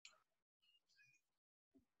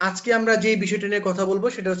আজকে আমরা যে বিষয়টা নিয়ে কথা বলবো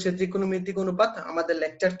সেটা হচ্ছে ত্রিকোণমিতিক অনুপাত। আমাদের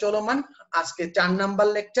লেকচার চলমান, আজকে 4 নাম্বার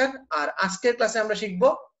লেকচার। আর আজকের ক্লাসে আমরা শিখবো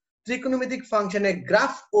ত্রিকোণমিতিক ফাংশনের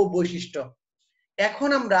গ্রাফ ও বৈশিষ্ট্য। এখন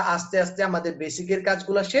আমরা আস্তে আস্তে আমাদের বেসিকের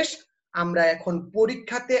কাজগুলো শেষ, আমরা এখন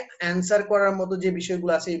পরীক্ষাতে অ্যান্সার করার মতো যে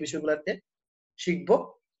বিষয়গুলো আছে এই বিষয়গুলোতে শিখবো।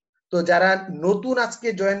 তো যারা নতুন আজকে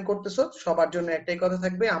জয়েন করতেছো সবার জন্য একটাই কথা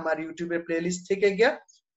থাকবে, আমার ইউটিউবের প্লেলিস্ট থেকে গিয়া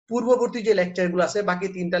পূর্ববর্তী যে লেকচারগুলো আছে বাকি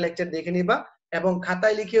 3টা লেকচার দেখে নিবা এবং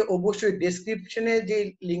খাতায় লিখে অবশ্যই ডেসক্রিপশনে যে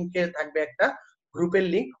লিংকে থাকবে একটা গ্রুপের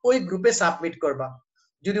লিংক, ওই গ্রুপে সাবমিট করবা।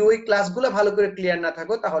 যদি ওই ক্লাসগুলো ভালো করে ক্লিয়ার না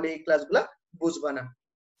থাকো তাহলে এই ক্লাসগুলো বুঝবা না,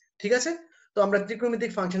 ঠিক আছে? তো আমরা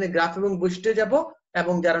ত্রিকোণমিতিক ফাংশনের গ্রাফ এবং বৈশিষ্ট্যে যাব,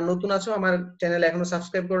 এবং যারা নতুন আছো আমার চ্যানেল এখনো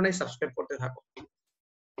সাবস্ক্রাইব করো নাই, সাবস্ক্রাইব করতে থাকো।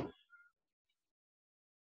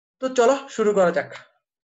 তো চলো শুরু করা যাক।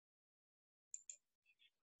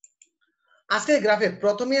 আজকের গ্রাফে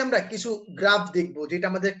প্রথমে আমরা কিছু গ্রাফ দেখব যেটা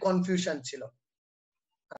আমাদের কনফিউশন ছিল।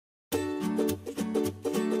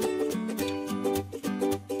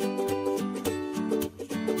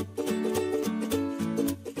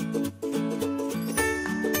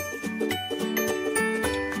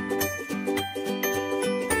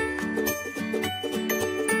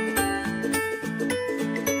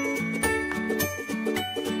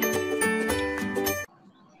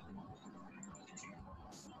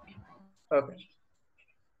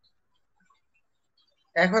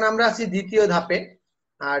 এখন আমরা আছি দ্বিতীয় ধাপে,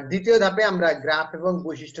 আর দ্বিতীয় ধাপে আমরা গ্রাফ এবং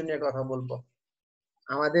বৈশিষ্ট্য নিয়ে কথা বলবো।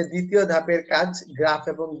 আমাদের দ্বিতীয় ধাপের কাজ গ্রাফ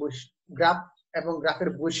এবং গ্রাফের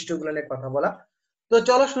বৈশিষ্ট্যগুলো নিয়ে কথা বলা। তো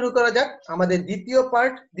চলো শুরু করা যাক আমাদের দ্বিতীয়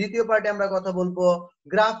পার্টে আমরা কথা বলবো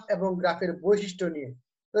গ্রাফ এবং গ্রাফের বৈশিষ্ট্য নিয়ে।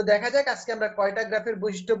 তো দেখা যাক আজকে আমরা কয়টা গ্রাফের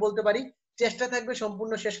বৈশিষ্ট্য বলতে পারি। চেষ্টা থাকবে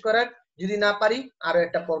সম্পূর্ণ শেষ করার, যদি না পারি আরো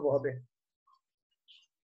একটা পর্ব হবে।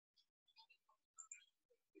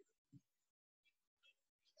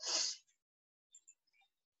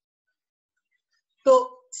 তো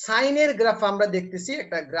সাইনের গ্রাফ আমরা দেখতেছি,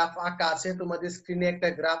 একটা গ্রাফ আঁকা আছে তোমাদের স্ক্রিনে, একটা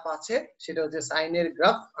গ্রাফ আছে, সেটা হচ্ছে সাইনের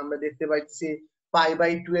গ্রাফ। আমরা দেখতে পাইতেছি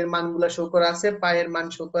π/2 এর মানগুলো শো করা আছে, পাই এর মান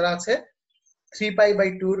শো করা আছে,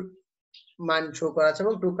 3π/2 এর মান শো করা আছে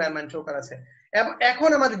এবং 2π এর মান শো করা আছে। এবং এখন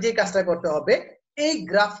আমাদের যে কাজটা করতে হবে, এই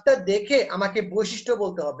গ্রাফটা দেখে আমাকে বৈশিষ্ট্য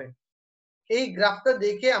বলতে হবে। এই গ্রাফটা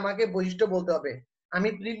দেখে আমাকে বৈশিষ্ট্য বলতে হবে। আমি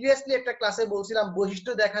প্রিভিয়াসলি একটা ক্লাসে বলছিলাম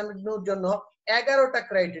বৈশিষ্ট্য দেখানোর জন্য 11টা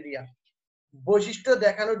ক্রাইটেরিয়া, বৈশিষ্ট্য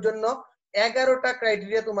দেখানোর জন্য 11টা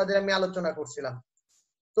ক্রাইটেরিয়া তোমাদের আমি আলোচনা করছিলাম।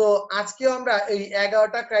 তো আজকেও আমরা এই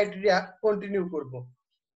 11টা ক্রাইটেরিয়া কন্টিনিউ করব।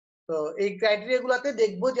 তো এই ক্রাইটেরিয়া গুলাতে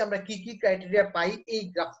দেখবো যে আমরা কি কি ক্রাইটেরিয়া পাই এই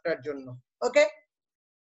গ্রাফটার জন্য। ওকে,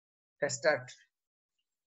 স্টার্ট।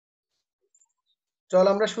 চল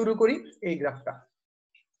আমরা শুরু করি এই গ্রাফটা।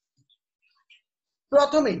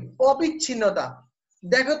 প্রথমেই অবিচ্ছিন্নতা।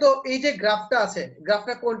 দেখো তো এই যে গ্রাফটা আছে,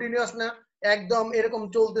 গ্রাফটা কন্টিনিউয়াস না, একদম এরকম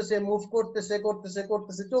চলতেছে, মুভ করতেছে করতেছে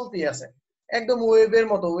করতেছে চলতেই আছে, একদম ওয়েভের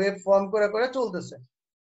মতো ওয়েভ ফর্ম করে করে চলতেছে।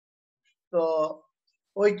 তো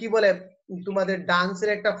ওই কি বলে তোমাদের ডান্সের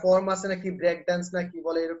একটা ফর্ম আছে নাকি, ব্রেক ডান্স না কি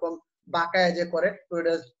বলে, এরকম বাঁকায় যে করে, তো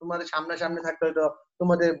এটা তোমাদের সামনে থাকতে হয়তো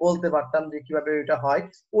তোমাদের বলতে পারতাম যে কিভাবে এটা হয়।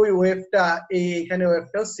 ওই ওয়েভটা এইখানে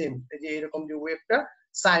ওয়েভটাও সেম, এই যে এরকম যে ওয়েভটা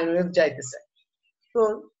সাইন ওয়েভ যাইতেছে। তো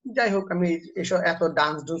যাই হোক, আমি এসব এত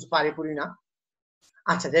ডান্স ডুন্স পারি না।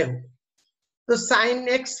 আচ্ছা যাই হোক, তো সাইন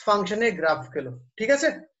এক্স ফাংশনের গ্রাফ গেলো, ঠিক আছে?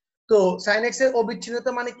 তো সাইন এক্স এর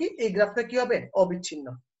অবিচ্ছিন্নতা মানে কি, এই গ্রাফটা কি হবে, অবিচ্ছিন্ন,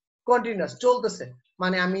 কন্টিনিউয়াস চলতেছে।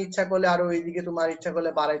 মানে আমি ইচ্ছা করলে আরো এইদিকে, তোমার ইচ্ছা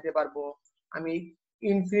করলে বাড়াইতে পারবো, আমি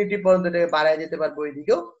ইনফিনিটি পর্যন্ত বাড়ায় যেতে পারবো,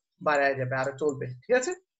 এইদিকেও বাড়ায় যাবে, আরো চলবে, ঠিক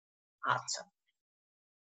আছে? আচ্ছা,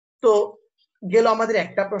 তো গেল আমাদের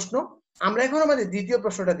একটা প্রশ্ন। আমরা এখন আমাদের দ্বিতীয়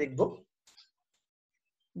প্রশ্নটা দেখব।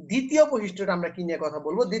 দ্বিতীয় বৈশিষ্ট্যটা আমরা কি নিয়ে কথা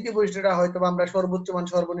বলবো? দ্বিতীয় বৈশিষ্ট্যটা হয়তো আমরা সর্বোচ্চ মান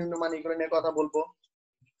সর্বনিম্ন মান এগুলো নিয়ে কথা বলবো।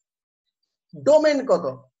 ডোমেন কত?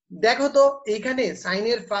 দেখো তো এইখানে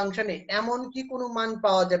সাইনের ফাংশনে এমন কি কোনো মান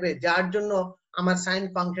পাওয়া যাবে যার জন্য আমার সাইন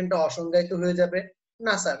ফাংশনটা অসংজ্ঞায়িত হয়ে যাবে?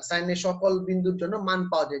 না স্যার, সাইনের সকল বিন্দুর জন্য মান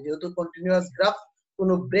পাওয়া যায়, যেহেতু কন্টিনিউয়াস গ্রাফ,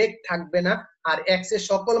 কোনো ব্রেক থাকবে না, আর এক্স এর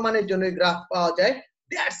সকল মানের জন্য গ্রাফ পাওয়া যায়।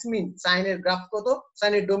 দ্যাটস মিন সাইনের গ্রাফ কত,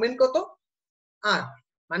 সাইনের ডোমেন কত? আর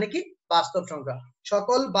মানে কি, বাস্তব সংখ্যা,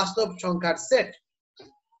 সকল বাস্তব সংখ্যার সেট।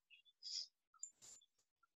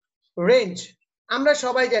 রেঞ্জ আমরা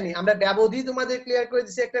সবাই জানি, আমরা ব্যবধি তোমাদের ক্লিয়ার করে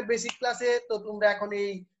দিছি একটা বেসিক ক্লাসে। তো তোমরা এখন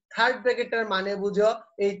এই থার্ড ব্র্যাকেটটার মানে বুঝো,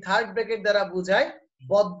 এই থার্ড ব্র্যাকেট দ্বারা বোঝায়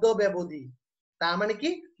বদ্ধ ব্যবধি। তার মানে কি,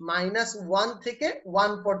 -1 থেকে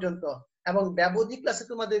 1 পর্যন্ত। এবং ব্যবধি ক্লাসে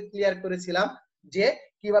তোমাদের ক্লিয়ার করেছিলাম যে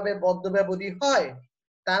কিভাবে বদ্ধ ব্যবধি হয়।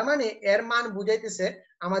 তার মানে এর মান বুঝাইতেছে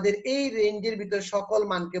আমাদের এই রেঞ্জের ভিতরে সকল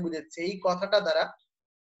মানকে বুঝাচ্ছে। এই কথাটা দ্বারা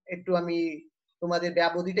একটু আমি তোমাদের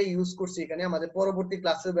ব্যবধিটা ইউজ করছি এখানে, আমাদের পরবর্তী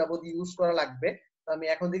ক্লাসে ব্যবধি ইউজ করা লাগবে। আমি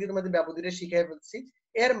এখন থেকে তোমাদের ব্যবধিটা শিখিয়ে ফেলছি।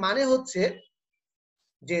 এর মানে হচ্ছে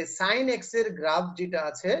যে sin x এর গ্রাফ যেটা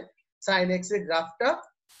আছে, sin x এর গ্রাফটা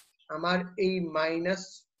আমার এই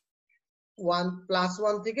 -1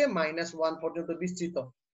 +1 থেকে -1 পর্যন্ত বিস্তৃত,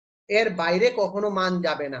 এর বাইরে কখনো মান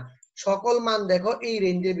যাবে না। সকল মান দেখো এই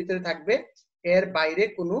রেঞ্জের ভিতরে থাকবে, এর বাইরে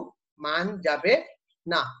কোনো মান যাবে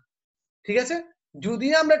না। ঠিক আছে, যদি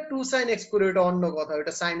আমরা 2 sin x করি ওটা অন্য কথা,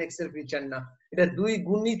 ওটা sin x এর ফিচার না, এটা দুই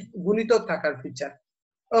গুণিতক থাকার ফিচার।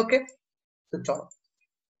 ওকে, তো চলো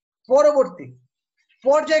পরবর্তী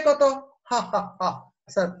পর্যায় কত? হা হা হা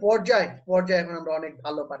স্যার পর্যায় এখন আমরা অনেক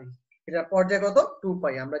ভালো পারি। এটা পর্যায় কত? 2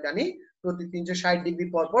 পাই। আমরা জানি প্রতি 360 ডিগ্রি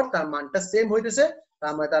পর পর তার মানটা সেম হইতেছে,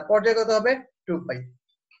 আমরা তার পর্যায় কত হবে? 2 পাই।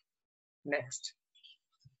 নেক্সট,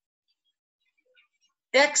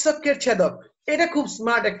 x অক্ষের ছেদক। এটা খুব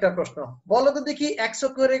স্মার্ট একটা প্রশ্ন। বলো তো দেখি x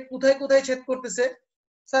অক্ষরে কোথায় কোথায় ছেদ করতেছে?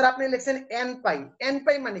 স্যার আপনি লিখছেন n পাই। n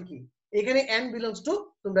পাই মানে কি? এখানে n বিলংস টু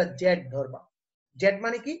তোমরা z ধরবা। z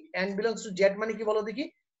মানে কি? n বিলংস টু z মানে কি বলো দেখি?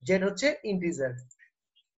 z হচ্ছে integer,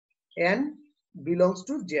 n belongs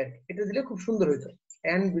to z, এটা দিলে খুব সুন্দর হইতো।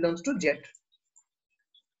 n বিলংস টু z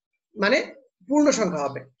মানে পূর্ণ সংখ্যা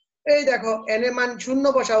হবে। এই দেখো n এর মান 0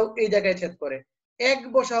 বসাও, এই জায়গায় ছেদ করে। 1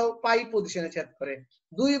 বসাও, পাই পজিশনে ছেদ করে।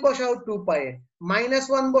 2 বসাও 2 পায়ে।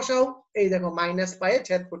 -1 বসাও, এই দেখো মাইনাস পায়ে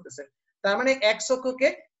ছেদ করতেছে। তার মানে x অক্ষকে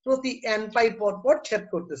প্রতি n পাই পর পর ছেদ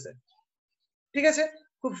করতেছে। ঠিক আছে,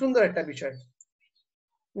 খুব সুন্দর একটা বিষয়।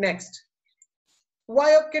 নেক্সট,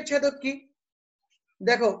 y অক্ষের ছেদক কি?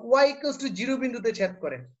 দেখো y ইকুয়ালস টু 0 বিন্দুতে ছেদ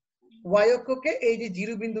করে। y অক্ষকে এই যে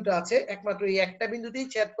 0 বিন্দুটা আছে একমাত্র এই একটা বিন্দুতেই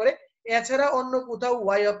ছেদ করে, এছাড়া অন্য কোথাও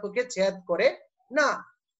y অক্ষকে ছেদ করে না।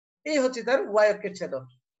 এই হচ্ছে তার y অক্ষের ছেদক।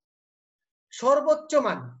 সর্বোচ্চ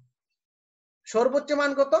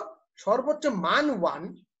মান কত? সর্বোচ্চ মান 1।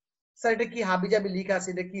 স্যার এটা কি হাবিজাবি লেখা আছে,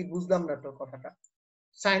 এটা কি বুঝলাম না তো কথাটা।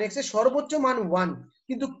 sin x এর সর্বোচ্চ মান 1,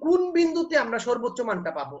 কিন্তু কোন বিন্দুতে আমরা সর্বোচ্চ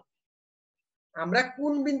মানটা পাবো? আমরা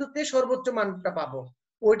কোন বিন্দুতে সর্বোচ্চ মানটা পাবো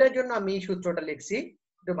ওইটার জন্য আমি এই সূত্রটা লিখছি,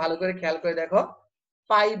 একটু ভালো করে খেয়াল করে দেখো।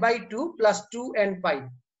 π/2 + 2n পাই।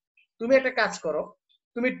 তুমি একটা কাজ করো,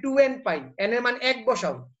 তুমি 2n পাই, n এর মান 1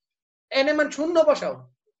 বসাও, n এর মান 0 বসাও।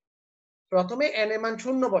 প্রথমে n এর মান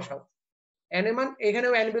 0 বসাও, n এর মান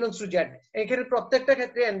এখানেও n বিলংস টু z, এখানে প্রত্যেকটা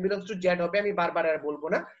ক্ষেত্রে n বিলংস টু z হবে, আমি বারবার আর বলবো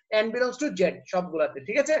না, n বিলংস টু z সবগুলাতে।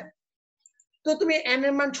 ঠিক আছে, তো তুমি n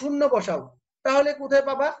এর মান 0 বসাও, তাহলে কোথায়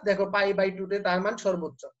পাবা? দেখো π/2 তে তার মান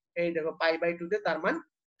সর্বোচ্চ, এই দেখো π/2 তে তার মান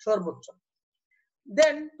সর্বোচ্চ।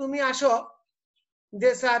 দেন তুমি আসো যে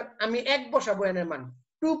স্যার আমি 1 বসাবো, n এর মান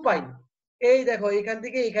 2 পাই। এই দেখো এখান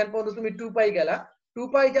থেকে এখান পর্যন্ত তুমি 2 পাই গেলা, 2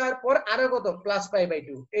 পাই যাওয়ার পর আরো কত?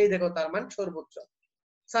 +π/2, এই দেখো তার মান সর্বোচ্চ।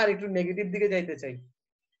 স্যার একটু নেগেটিভ দিকে যাইতে চাই,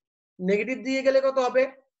 নেগেটিভ দিয়ে গেলে কত হবে?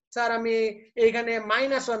 স্যার আমি এইখানে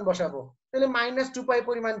 -1 বসাবো, তাহলে -2 পাই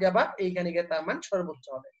পরিমাণ যাবা, এইখানে গিয়ে তার মান সর্বোচ্চ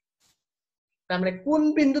হবে। তার মানে কোন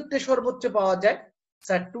বিন্দুতে সর্বোচ্চ পাওয়া যায়?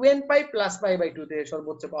 স্যার 2n পাই +π/2 তে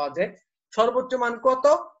সর্বোচ্চ পাওয়া যায়। সর্বোচ্চ মান কত?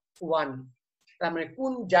 1। তার মানে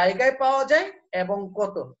কোন জায়গায় পাওয়া যায় এবং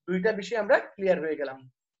কত, দুইটা বিষয় আমরা ক্লিয়ার হয়ে গেলাম।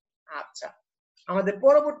 আচ্ছা, আমাদের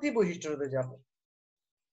পরবর্তী বৈশিষ্ট্যতে যাব।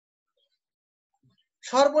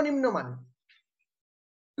 সর্বনিম্ন মান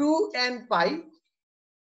 2n পাই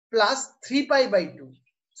 + 3π/2।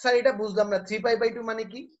 স্যার এটা বুঝলাম না, 3π/2 মানে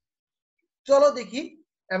কি? চলো দেখি।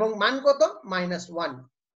 এবং মান কত? -1।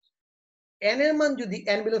 n এর মান যদি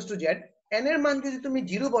n belongs to z, n এর মান যদি তুমি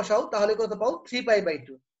 0 বসাও তাহলে কত পাও?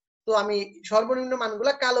 3π/2। তো আমি সর্বনিম্ন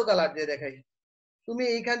মানগুলা কালো কালার দিয়ে দেখাই। তুমি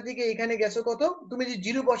এইখান থেকে এখানে গেছো কত? তুমি যদি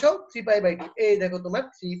 0 বসাও 3π/2, এই দেখো তোমার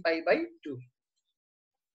 3π/2।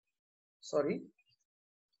 সরি,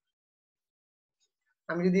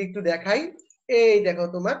 আমি যদি একটু দেখাই, এই দেখো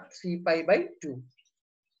তোমার 3π/2।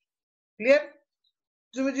 ক্লিয়ার?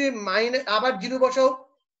 তুমি যদি আবার 0 বসাও,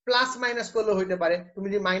 প্লাস মাইনাস করলেও হইতে পারে। তুমি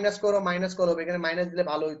যদি মাইনাস করো, মাইনাস করো, এখানে মাইনাস দিলে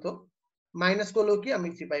ভালো হইতো। মাইনাস করলেও কি আমি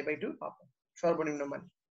 3π/2 পাবো সর্বনিম্ন মান।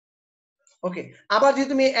 ওকে, আবার যদি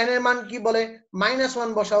তুমি n এর মান কি বলে -1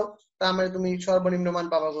 বসাও, তার মানে তুমি সর্বনিম্ন মান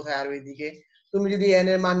পাবা কোথায়? আর ওইদিকে। তুমি যদি n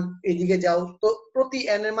এর মান এইদিকে যাও, তো প্রতি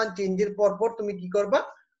n এর মান চেঞ্জের পর পর তুমি কি করবা?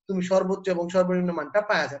 তুমি সর্বোচ্চ এবং সর্বনিম্ন মানটা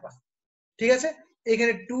পাওয়া যাবা। ঠিক আছে,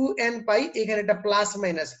 এখানে 2n পাই, এখানে একটা প্লাস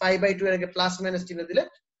মাইনাস, π/2 এর আগে প্লাস মাইনাস চিহ্ন দিলে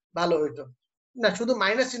ভালো হইতো না, শুধু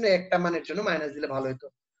মাইনাস চিহ্ন একটা মানের জন্য মাইনাস দিলে ভালো হইতো।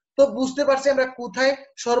 তো বুঝতে পারছি আমরা কোথায়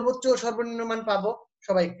সর্বোচ্চ ও সর্বনিম্ন মান পাবো,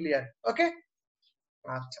 সবাই ক্লিয়ার? ওকে,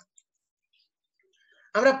 আচ্ছা,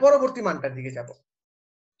 আমরা পরবর্তী মানটার দিকে যাব।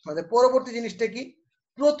 আমাদের পরবর্তী জিনিসটা কি?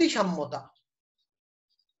 প্রতিসাম্যতা।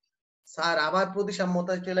 স্যার আবার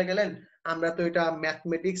প্রতিসাম্যতায় চলে গেলেন? আমরা তো এটা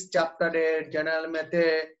ম্যাথমেটিক্স চ্যাপ্টারের জেনারেল ম্যাথে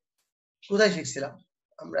কোথায় শিখছিলাম?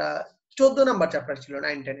 আমরা 14 নাম্বার চ্যাপ্টার ছিল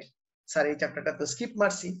 9-10 এ। স্যার এই চ্যাপ্টারটা তো স্কিপ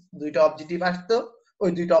মারছি, দুইটা অবজেক্টিভ আসতো, ওই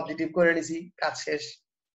দুইটা অবজেক্টিভ করে নিছি, কাজ শেষ।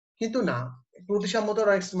 কিন্তু না, প্রতিসাম্যতা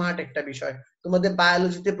অনেক স্মার্ট একটা বিষয়। তোমাদের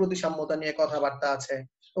বায়োলজিতে প্রতিসাম্যতা নিয়ে কথাবার্তা আছে,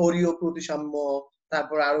 অরীয় প্রতিসাম্য,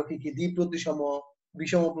 তারপর আরো কি কি দ্বি প্রতিসাম্য,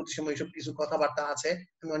 বিষম প্রতিসাম্য, এইসব কিছু কথাবার্তা আছে।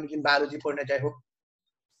 আমি অনেকদিন বায়োলজি পড়ে না, যাই হোক।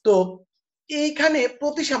 তো এইখানে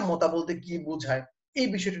প্রতিসাম্যতা বলতে কি বোঝায়, এই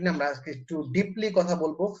বিষয়টা নিয়ে আমরা আজকে একটু ডিপলি কথা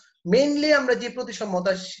বলবো। মেইনলি আমরা যে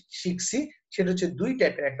প্রতিসাম্যতা শিখছি সেটা হচ্ছে দুই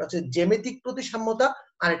টাইপের, একটা হচ্ছে জ্যামিতিক প্রতিসাম্যতা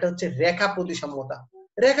আর একটা হচ্ছে রেখা প্রতিসাম্যতা।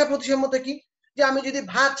 রেখা প্রতিসাম্যতা কি, যে আমি যদি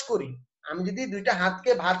ভাঁজ করি, আমি যদি দুইটা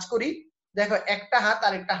হাতকে ভাঁজ করি, দেখো একটা হাত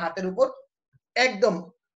আর একটা হাতের উপর একদম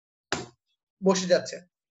বসে যাচ্ছে,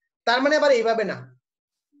 তার মানে আবার এইভাবে না,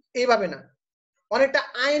 এইভাবে না, অনেকটা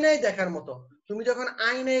আয়নায় দেখার মতো। তুমি যখন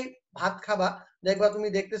আয়নায় ভাত খাবা, দেখবা তুমি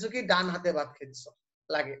দেখতেছো কি ডান হাতে ভাত খেতেছো,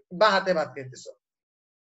 লাগে বা হাতে ভাত খেতেছো,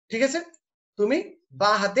 ঠিক আছে, তুমি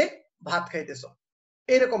বা হাতে ভাত খাইতেছো,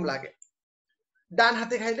 এরকম লাগে। ডান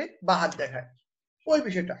হাতে খাইলে বা হাত দেখায়, ওই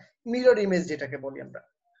বিষয়টা মিরর ইমেজ যেটাকে বলি আমরা,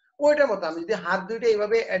 ওইটার মতো। আমি যদি হাত দুইটা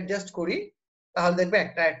এইভাবে অ্যাডজাস্ট করি, তাহলে দেখবে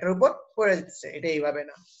একটা একটার উপর পড়ে যাচ্ছে, এটা এইভাবে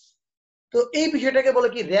না। তো এই বিষয়টাকে বলে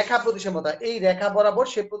কি রেখা প্রতিসাম্যতা। এই রেখা বরাবর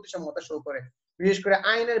সে প্রতিসাম্যতা শো করে, বিশেষ করে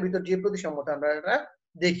আইনের ভিতর যে প্রতিসাম্যতা আমরা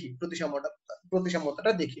দেখি,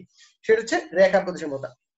 প্রতিসাম্যতাটা দেখি, সেটা হচ্ছে রেখা প্রতিসাম্যতা।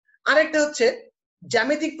 আরেকটা হচ্ছে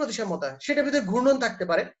জ্যামিতিক প্রতিসাম্যতা, সেটার ভিতরে ঘূর্ণন থাকতে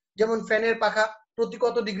পারে। যেমন ফ্যানের পাখা প্রতি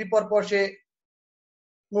কত ডিগ্রি পর পর সে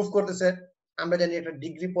মুভ করতেছে, আমরা জানি একটা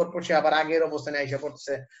ডিগ্রি পর পর সে আবার আগের অবস্থানে আইসা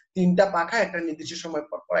পড়তেছে, তিনটা পাখা একটা নির্দিষ্ট সময়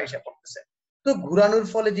পর পর আইসা পড়তেছে। তো ঘুরানোর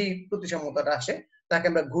ফলে যে প্রতিসাম্যতাটা আসে তাকে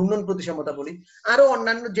আমরা ঘূর্ণন প্রতিসাম্যতা বলি। আরো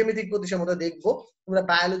অন্যান্য জ্যামিতিক প্রতিসাম্যতা দেখবো, তোমরা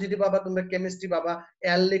বায়োলজিতে পাবা, তোমরা কেমিস্ট্রি পাবা,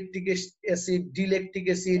 অ্যাললেকট্রিক অ্যাসিড, ডিলেকট্রিক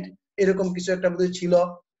অ্যাসিড, এরকম কিছু একটা বোধহয় ছিল।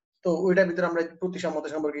 তো ওইটার ভিতরে আমরা প্রতিসাম্যতা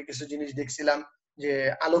সম্পর্কে কিছু জিনিস দেখছিলাম, যে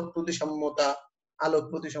আলোক প্রতিসাম্যতা, আলোক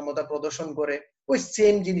প্রতিসাম্যতা প্রদর্শন করে, ওই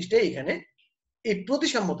সেম জিনিসটাই এখানে, এই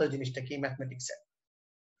প্রতিসাম্যতা জিনিসটা কি ম্যাথমেটিক্সে।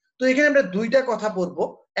 তো এখানে আমরা দুইটা কথা পড়বো,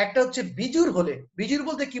 একটা হচ্ছে বিজুর হলে, বিজুর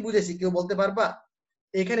বলতে কি বুঝেছি কেউ বলতে পারবা?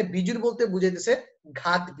 এখানে বিজুর বলতে বুঝাইতেছে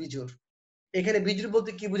ঘাত বিজুর, এখানে বিজুর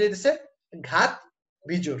বলতে কি বুঝাইতেছে ঘাত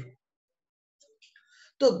বিজুর।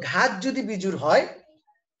 তো ঘাত যদি বিজুর হয়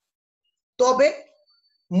তবে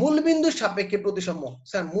মূলবিন্দু সাপেক্ষে প্রতিসাম্য।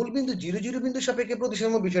 স্যার মূলবিন্দু 0 0 বিন্দু সাপেক্ষে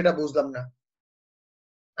প্রতিসাম্য, বিষয়টা বুঝলাম না,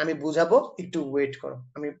 আমি বুঝাবো, একটু ওয়েট করো,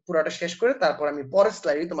 আমি পুরাটা শেষ করে তারপর আমি পরের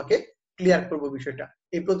স্লাইডে তোমাকে ক্লিয়ার করব বিষয়টা,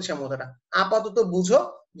 এই প্রতিসাম্যতাটা। আপাতত বুঝো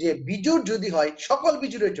যে বিজোড় যদি হয় সকল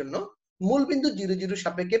বিজোড়ের জন্য মূল বিন্দু 0 0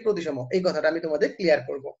 সাপেক্ষে প্রতিসাম্য, এই কথাটা আমি তোমাদের ক্লিয়ার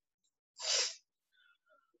করব।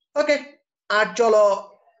 ওকে, আর চলো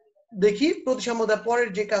দেখি প্রতিসাম্যতা পরের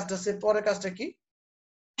যে কাজটা আছে, পরের কাজটা কি,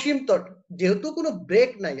 অসীম তট। যেহেতু কোনো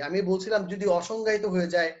ব্রেক নাই, আমি বলছিলাম যদি অসংজ্ঞায়িত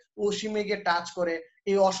হয়ে যায়, অসীমে গিয়ে টাচ করে,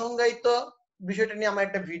 এই অসংজ্ঞায়িত বিষয়টা নিয়ে আমার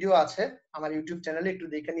একটা ভিডিও আছে আমার ইউটিউব চ্যানেলে, একটু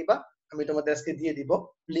দেখে নিবা, আমি তোমাদের আজকে দিয়ে দিব,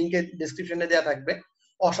 লিংকে ডেসক্রিপশনে দেওয়া থাকবে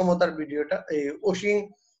অসমতার ভিডিওটা। এই অসীম,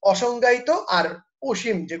 অসংজ্ঞায়িত আর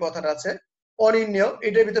অসীম যে কথাটা আছে, অনির্ণেয়,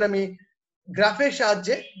 এটার ভিতরে আমি গ্রাফের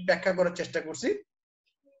সাহায্যে ব্যাখ্যা করার চেষ্টা করছি।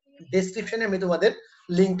 ডেসক্রিপশনে আমি তোমাদের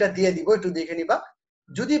লিংকটা দিয়ে দিব, একটু দেখে নিবা।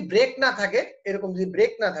 যদি ব্রেক না থাকে, এরকম যদি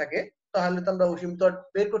ব্রেক না থাকে, তাহলে তো আমরা অসীম তট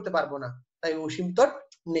বের করতে পারবো না, তাই অসীম তট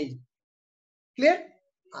নেই। ক্লিয়ার?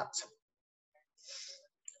 আচ্ছা,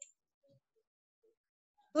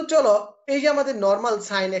 তো চলো এই যে আমাদের নরমাল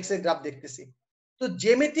সাইন এক্স এর গ্রাফ দেখতেছি। তো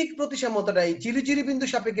জ্যামিতিক প্রতিসাম্যতাটা, এই 0 0 বিন্দু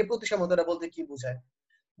সাপেক্ষে প্রতিসাম্যতাটা বলতে কি বোঝায়?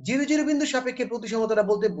 0 0 বিন্দু সাপেক্ষে প্রতিসাম্যতাটা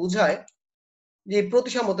বলতে বোঝায় যে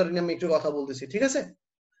প্রতিসাম্যতাটা নিয়ে আমি একটু কথা বলতেছি, ঠিক আছে।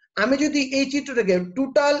 আমি যদি এই চিত্রটাকে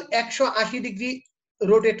টোটাল 180 ডিগ্রি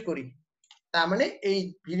রোটেট করি, তার মানে এই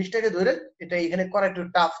জিনিসটাকে ধরে, এটা এখানে করা একটু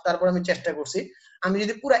টাফ, তারপর আমি চেষ্টা করছি। আমি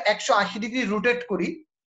যদি পুরো 180 ডিগ্রি রোটেট করি,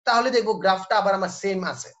 তাহলে দেখবো গ্রাফটা আবার আমার সেম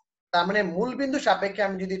আছে। তার মানে মূল বিন্দু সাপেক্ষে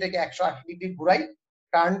আমি যদি এটাকে 180 ডিগ্রি ঘুরাই,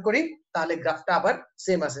 টার্ন করি, তাহলে গ্রাফটা আবার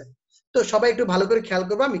সেম আছে। তো সবাই একটু ভালো করে খেয়াল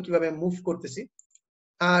করবো আমি কিভাবে মুভ করতেছি।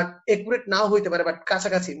 আর একুরেট নাও হইতে পারে, বাট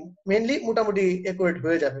কাছাকাছি, মেনলি মোটামুটি একুরেট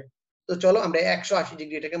হয়ে যাবে। তো চলো আমরা 180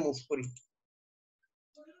 ডিগ্রি এটাকে মুভ করি।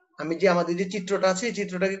 আমি যে আমাদের যে চিত্রটা আছে, এই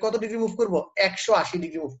চিত্রটাকে কত ডিগ্রি মুভ করব? 180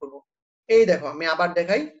 ডিগ্রি মুভ করব। এই দেখো, আমি আবার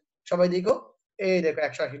দেখাই, সবাই দেখো, এই দেখো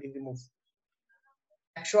 180 ডিগ্রি মুভ,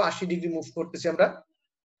 180 ডিগ্রি মুভ করতেছি আমরা,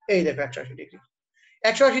 এই দেখো 180 ডিগ্রি।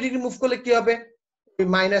 180 ডিগ্রি মুভ করলে কি হবে? ওই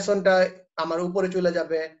 -1টা আমার উপরে চলে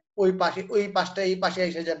যাবে, ওই পাশে, ওই পাশটা এই পাশে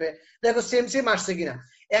এসে যাবে। দেখো সেম সেম আসছে কিনা।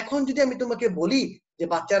 এখন যদি আমি তোমাকে বলি যে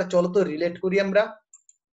বাচ্চারা চলো তো রিলেট করি, আমরা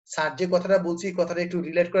স্যার যে কথাটা বলছি কথাটা একটু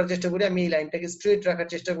রিলেট করার চেষ্টা করি, আমি এই লাইনটাকে স্ট্রেট রাখার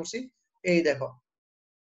চেষ্টা করছি, এই দেখো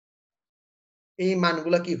এই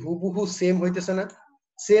মানগুলা কি হুবহু সেম হইতেছে না?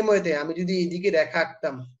 সেম হইতে আমি যদি এইদিকে রেখা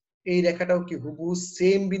আঁকতাম, এই রেখাটাও কি হুবহু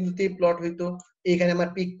সেম বিন্দুতে প্লট হইতো, এইখানে আমার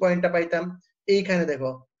পিক পয়েন্টটা পাইতাম। এইখানে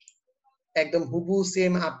দেখো একদম হুবহু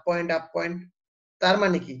সেম আপ পয়েন্ট। তার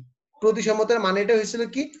মানে কি প্রতিসমতার মানেটা হয়েছিল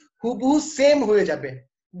কি হুবহু সেম হয়ে যাবে।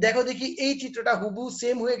 দেখো দেখি এই চিত্রটা হুবহু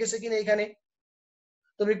সেম হয়ে গেছে কিনা এখানে।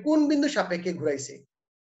 তবে কোন বিন্দু সাপেক্ষে ঘুরাইছে?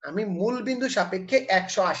 আমি মূল বিন্দু সাপেক্ষে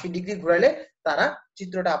 180 ডিগ্রি ঘুরাইলে তারা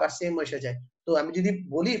চিত্রটা আবার সেম এসে যায়। তো আমি যদি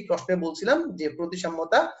বলি, প্রশ্নে বলছিলাম যে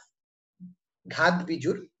প্রতিসাম্যতা ঘাত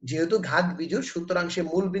বিজুর, যেহেতু ঘাত বিজুর সুতরাং সে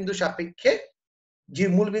মূল বিন্দু সাপেক্ষে, যে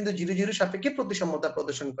মূল বিন্দু 0 0 সাপেক্ষে প্রতিসাম্যতা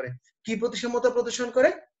প্রদর্শন করে। কি প্রতিসাম্যতা প্রদর্শন করে?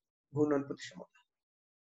 ঘূর্ণন প্রতিসাম্যতা।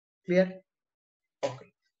 ক্লিয়ার? ওকে,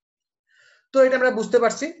 তো এটা আমরা বুঝতে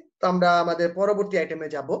পারছি। তো আমরা আমাদের পরবর্তী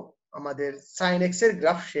আইটেমে যাব। আমাদের sin x এর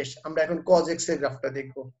গ্রাফ শেষ, আমরা এখন cos x এর গ্রাফটা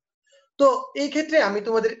দেখব। তো এই ক্ষেত্রে আমি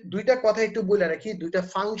তোমাদের দুইটা কথা একটু বলে রাখি, দুইটা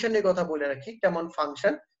ফাংশনের কথা বলে রাখি। কেমন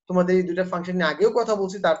ফাংশন? তোমাদের এই দুইটা ফাংশন নিয়ে আগেও কথা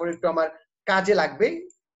বলছি, তারপর একটু আমার কাজে লাগবে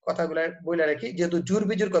কথাগুলো বলে রাখি, যেহেতু জোর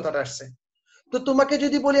বিজোর কথাটা আসছে। তো তোমাকে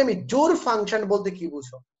যদি বলি আমি জোর ফাংশন বলতে কি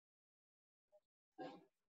বুঝো?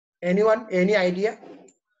 Anyone, any idea?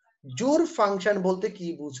 জোর ফাংশন বলতে কি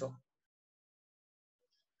বুঝো?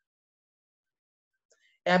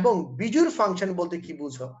 এবং বিজোড় ফাংশন বলতে কি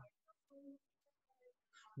বুঝো?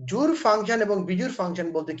 জোড় ফাংশন এবং বিজোড় ফাংশন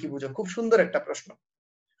বলতে কি বুঝো? খুব সুন্দর একটা প্রশ্ন।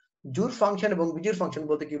 জোড় ফাংশন এবং বিজোড় ফাংশন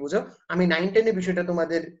বলতে কি বুঝো? আমি 9 10 এর বিষয়টা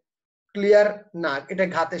তোমাদের ক্লিয়ার না, এটা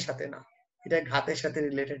ঘাতের সাথে না, এটা ঘাতের সাথে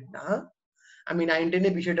রিলেটেড না। আমি 9 10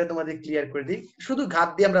 এর বিষয়টা তোমাদের ক্লিয়ার করে দিই। শুধু ঘাত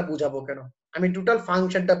দিয়ে আমরা বুঝাবো কেন? আমি টোটাল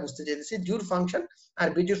ফাংশনটা বুঝতে চাইছি, জোড় ফাংশন আর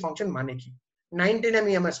বিজোড় ফাংশন মানে কি। 9 10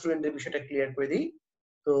 আমি আমার স্টুডেন্টদের বিষয়টা ক্লিয়ার করে দিই।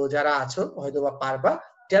 তো যারা আছো হয়তো বা পারবা,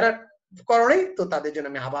 যারা করো নাই তো তাদের জন্য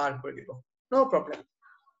আমি আবার করে দিব, নো প্রবলেম।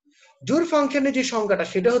 জোড় ফাংশনের যে সংজ্ঞাটা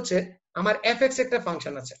সেটা হচ্ছে, আমার fx একটা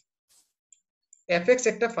ফাংশন আছে, fx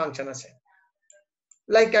একটা ফাংশন আছে,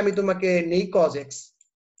 লাইক আমি তোমাকে নেই cosx,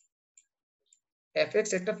 fx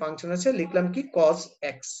একটা ফাংশন আছে, লিখলাম কি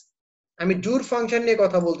cosx। আমি জোড় ফাংশন নিয়ে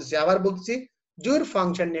কথা বলতেছি, আবার বলতেছি জোড়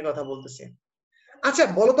ফাংশন নিয়ে কথা বলতেছি। আচ্ছা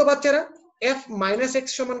বলো তো বাচ্চারা, f মাইনাস x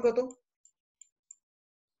সমান কত?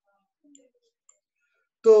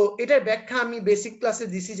 তো এটার ব্যাখ্যা আমি বেসিক ক্লাসে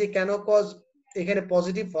দিছি যে কেন cos এখানে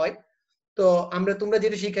পজিটিভ হয়। তো তোমরা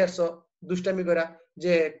যেটা শিখে আসছো দুষ্টামি করা,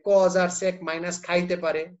 যে cos আর sec মাইনাস খাইতে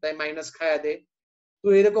পারে, তাই মাইনাস খায়া দেয়। তো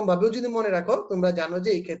এরকম ভাবেও যদি মনে রাখো, তোমরা জানো যে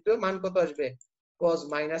এই ক্ষেত্রে মান কত আসবে? cos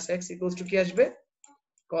minus x equals to কি আসবে?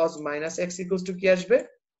 cos minus x equals to কি আসবে?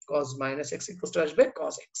 cos minus x equals to আসবে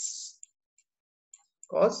cos x।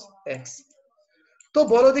 cos x। তো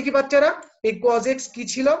বলো দেখি বাচ্চারা, এই cos x কি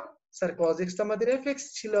ছিল? স্যার cos x তো আমাদের fx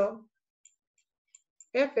ছিল,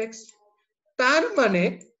 fx। তার মানে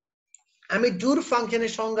আমি জোড়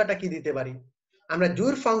ফাংশনের সংজ্ঞাটা কি দিতে পারি? আমরা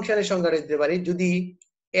জোড় ফাংশনের সংজ্ঞাটা দিতে পারি, যদি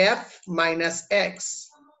f minus x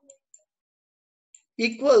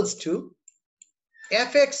equals to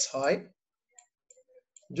fx হয়,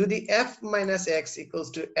 যদি f minus x equals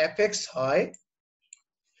to fx হয়,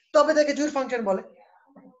 তবে তাকে জোড় ফাংশন বলে।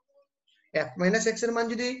 f মাইনাস x এর মান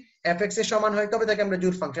যদি fx এর সমান হয়, তবে তাকে আমরা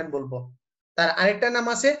জোড় ফাংশন বলবো। তার আরেকটা নাম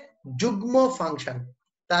আছে যুগ্ম ফাংশন,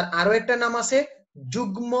 তার আরো একটা নাম আছে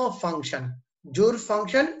যুগ্ম ফাংশন। জোড়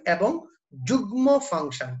ফাংশন এবং যুগ্ম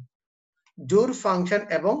ফাংশন, জোড় ফাংশন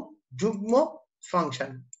এবং যুগ্ম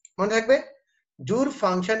ফাংশন, মনে থাকবে, জোড়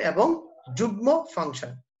ফাংশন এবং যুগ্ম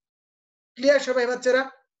ফাংশন। ক্লিয়ার সবাই বাচ্চারা?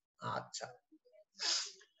 আচ্ছা,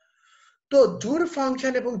 তো জোড়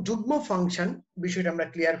ফাংশন এবং যুগ্ম ফাংশন বিষয়টা আমরা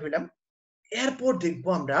ক্লিয়ার হইলাম। এরপর দেখবো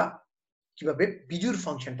আমরা কিভাবে বিজোড়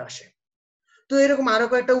ফাংশনটা আসে। তো এরকম আরো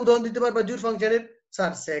কয়েকটা উদাহরণ দিতে পারবা জোড় ফাংশনের,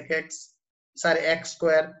 sir sec x, sir x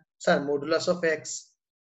square, sir modulus of x,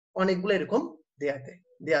 অনেকগুলো এরকম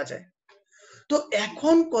দেয়া যায়। তো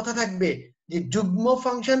এখন কথা থাকবে যে যুগ্ম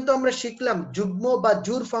ফাংশন তো আমরা শিখলাম, যুগ্ম বা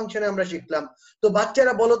জোড় ফাংশন আমরা শিখলাম। তো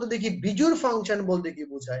বাচ্চারা বলো তো দেখি বিজোড় ফাংশন বলতে কি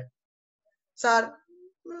বোঝায়?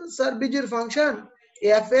 স্যার বিজোড় function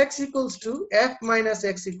fx equals to f minus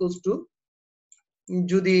x equals to,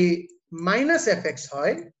 যদি মাইনাস fx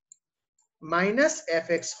হয়, মাইনাস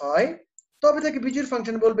fx হয়, তবে তাকে বিজোড়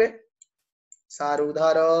ফাংশন বলবে। স্যার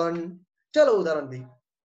উদাহরণ, চলো উদাহরণ দিই।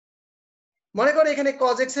 মনে করো এখানে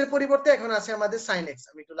cos x এর পরিবর্তে এখন আছে আমাদের sin x,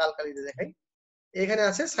 আমি একটু লাল কালি দিয়ে দেখাই। এখানে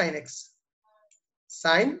আছে sin x,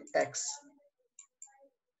 sin x,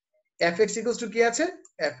 fx equals to কি আছে?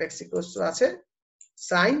 fx ইকুয়ালস টু আছে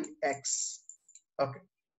sin x। ওকে,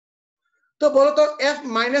 তো বলো তো f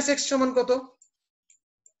মাইনাস x সমান কত?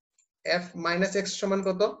 f মাইনাস x সমান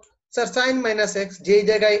কত? স্যার sin মাইনাস x, যেই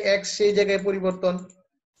জায়গায় x সেই জায়গায় পরিবর্তন,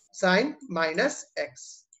 sin মাইনাস x।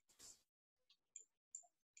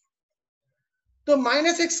 তো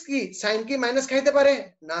মাইনাস x কি sin কি মাইনাস খাইতে পারে?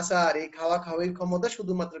 না স্যার, এই খাওয়া খাওয়ার ক্ষমতা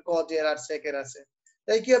শুধুমাত্র cos এর আর sec এর আছে,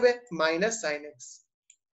 তাই কি হবে? Minus sin x,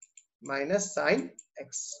 minus sin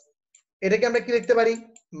x। এটাকে আমরা কি লিখতে পারি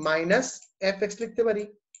মাইনাস fx লিখতে পারি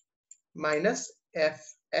মাইনাস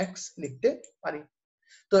fx লিখতে পারি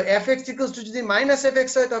তো fx ইকুয়ালস টু যদি মাইনাস fx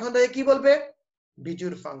হয় তখন তাকে কি বলবে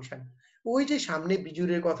বিজোড় ফাংশন ওই যে সামনে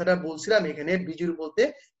বিজোড়ের কথাটা বলছিলাম এখানে বিজোড় বলতে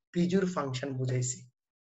বিজোড় ফাংশন বুঝাইছি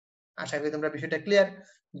আশা করি তোমরা বিষয়টা ক্লিয়ার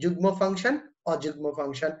যুগ্ম ফাংশন অযুগ্ম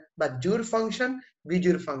ফাংশন বা জোড় ফাংশন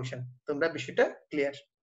বিজোড় ফাংশন তোমরা বিষয়টা ক্লিয়ার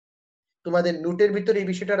তোমাদের নোটের ভিতরে এই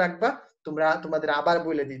বিষয়টা রাখবা তোমরা তোমাদের আবার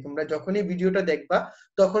বলে দিই তোমরা যখনই ভিডিওটা দেখবা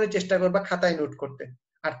তখনই চেষ্টা করবা খাতায় নোট করতে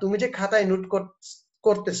আর তুমি যে খাতায় নোট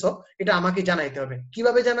করতেছো এটা আমাকে জানাইতে হবে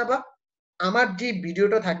কিভাবে জানাবা আমার যে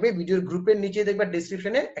ভিডিওটা থাকবে ভিডিওর গ্রুপের নিচে দেখবা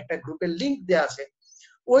ডেসক্রিপশনে একটা গ্রুপের লিংক দেয়া আছে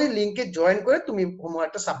ওই লিংকে জয়েন করে তুমি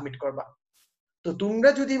হোমওয়ার্কটা সাবমিট করবা তো তোমরা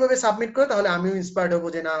যদি এইভাবে সাবমিট করো তাহলে আমিও ইন্সপায়ার্ড হবো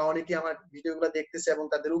যে না অনেকে আমার ভিডিওগুলো দেখতেছে এবং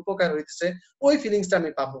তাদের উপকার হইতেছে ওই ফিলিংসটা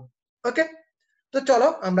আমি পাবো ওকে তো চলো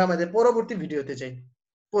আমরা আমাদের পরবর্তী ভিডিওতে যাই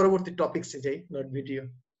পরবর্তী টপিকসে যাই নট ভিডিও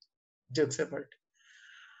জোকস অ্যাপার্ট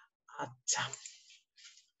আচ্ছা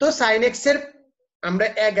তো sin x এর আমরা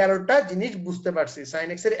 11টা জিনিস বুঝতে পারছি sin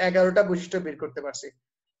x এর 11টা বৈশিষ্ট্য বের করতে পারছি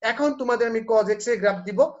এখন তোমাদের আমি cosx এর গ্রাফ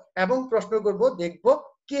দিব এবং প্রশ্ন করব দেখব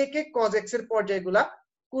কে কে cosx এর পর্যায়গুলা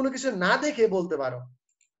কোনো কিছু না দেখে বলতে পারো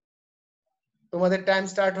তোমাদের টাইম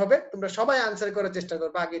স্টার্ট হবে তোমরা সবাই আনসার করার চেষ্টা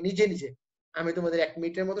করবে আগে নিজে নিজে আমি তোমাদের 1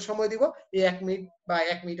 মিনিটের মতো সময় দিব এই 1 মিনিট বা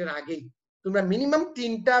 1 মিনিটের আগেই তোমরা মিনিমাম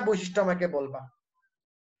 3টা বৈশিষ্ট্য আমাকে বলবা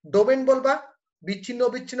ডোমেন বলবা বিচ্ছিন্ন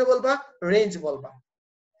অবিচ্ছিন্ন বলবা রেঞ্জ বলবা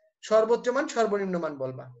সর্বোচ্চ মান সর্বনিম্ন মান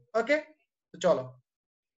বলবা ওকে তো চলো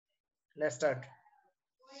let's start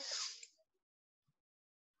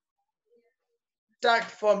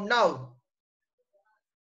from now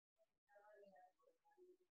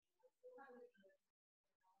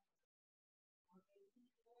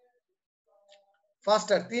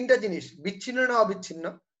faster তিনটা জিনিস বিচ্ছিন্ন না অবিচ্ছিন্ন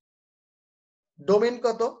ডোমেন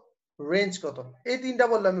কত রেঞ্জ কত এই তিনটা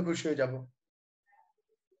বললে আমি খুশি হয়ে যাব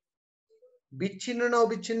বিচ্ছিন্ন না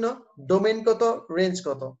অবিচ্ছিন্ন ডোমেন কত রেঞ্জ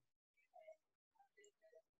কত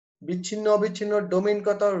বিচ্ছিন্ন অবিচ্ছিন্ন ডোমেন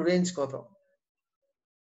কত রেঞ্জ কত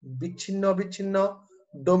বিচ্ছিন্ন অবিচ্ছিন্ন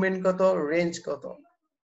ডোমেন কত রেঞ্জ কত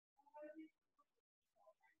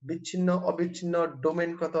বিচ্ছিন্ন অবিচ্ছিন্ন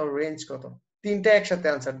ডোমেন কত রেঞ্জ কত তিনটা একসাথে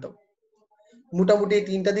আনসার দাও মোটামুটি এই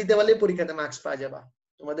তিনটা দিতে পারলে পরীক্ষাতে মার্কস পাওয়া যাবে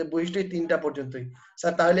তোমাদের বৈশিষ্ট্য তিনটা পর্যন্তই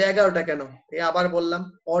স্যার তাহলে 11টা কেন এই আবার বললাম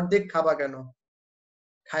অর্ধেক খাবা কেন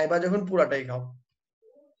খাইবা যখন পুরাটাই খাও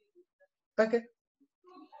ওকে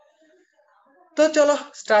তো চলো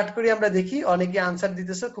স্টার্ট করি আমরা দেখি অনেকে আনসার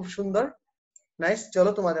দিতেছে খুব সুন্দর নাইস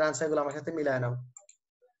চলো তোমাদের আনসারগুলো আমার সাথে মিলায় নাও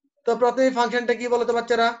তো প্রথমে ফাংশনটা কি বলো তো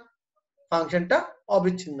বাচ্চারা ফাংশনটা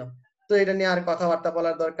অবিচ্ছিন্ন তো এটা নিয়ে আর কথাবার্তা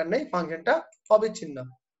বলার দরকার নেই ফাংশনটা অবিচ্ছিন্ন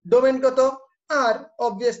ডোমেন কত আর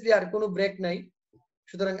অবভিয়াসলি আর কোনো ব্রেক নাই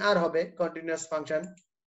সুতরাং আর হবে কন্টিনিউয়াস ফাংশন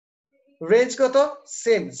রেঞ্জ কত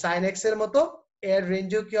সেম sin x এর মতো এর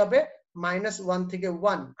রেঞ্জও কি হবে -1 থেকে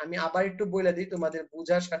 1 আমি আবার একটু বলে দিই তোমাদের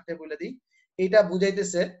বুঝার স্বার্থে বলে দিই এটা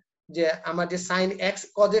বুঝাইতেছে যে আমার যে sin x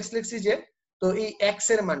cos x লিখছি যে তো এই x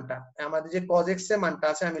এর মানটা আমাদের যে cos x এর মানটা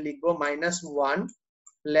আছে আমি লিখবো -1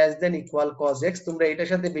 less than equal cos x তোমরা এটার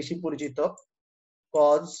সাথে বেশি পরিচিত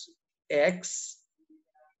cos x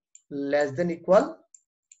less than equal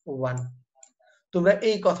 1 তোমরা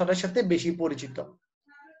এই কথাটার সাথে বেশি পরিচিত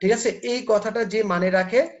ঠিক আছে এই কথাটা যে মানে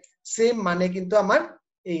রাখে সেম মানে কিন্তু আমার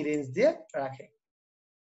এই রেঞ্জ দিয়ে রাখে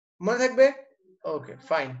মনে থাকবে ওকে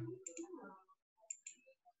ফাইন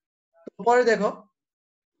পরে দেখো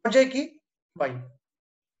পর্যায় কি পাই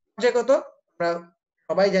পর্যায় কত আমরা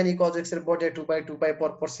সবাই জানি cos x এর পর্যায় 2π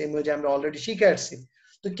পর পর সেম হয়ে যায় আমরা অলরেডি শিখে আসছি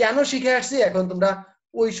তো কেন শিখে আসছি এখন তোমরা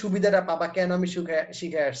ওই সুবিধাটা পাবা কেন আমি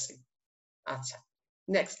শিখে আসছি আচ্ছা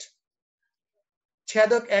নেক্সট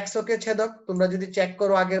ছেদক x ওকে ছেদক তোমরা যদি চেক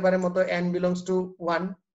করো আগের বারের মতো n belongs to 1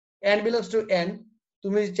 n belongs to n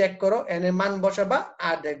তুমি চেক করো n এর মান বসাবা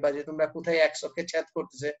আর দেখবা যে তোমরা কোথায় x ওকে ছেদ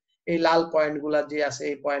করতেছে এই লাল পয়েন্টগুলা যে আছে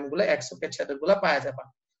এই পয়েন্টগুলো x ওকে ছেদকগুলা পাওয়া যাবে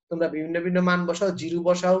তোমরা বিভিন্ন বিভিন্ন মান বসাও 0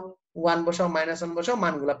 বসাও 1 বসাও -1 বসাও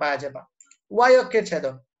মানগুলা পাওয়া যাবে y অক্ষের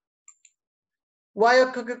ছেদক y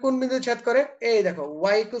অক্ষকে কোন বিন্দুতে ছেদ করে এই দেখো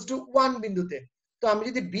y 1 বিন্দুতে তো আমি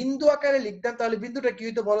যদি বিন্দু আকারে লিখতাম তাহলে বিন্দুটা কি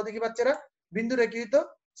হইতো বলো দেখি বাচ্চারা বিন্দুটা কি হইতো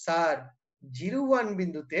স্যার 0 1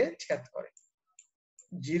 বিন্দুতে ছেদ করে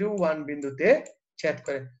 0 1 বিন্দুতে ছেদ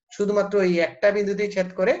করে শুধুমাত্র এই একটা বিন্দুতেই ছেদ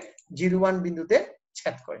করে 0 1 বিন্দুতে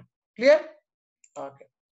ছেদ করে ক্লিয়ার ওকে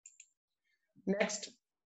নেক্সট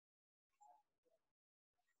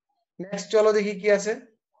চলো দেখি কি আছে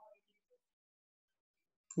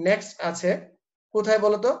নেক্সট আছে কোথায়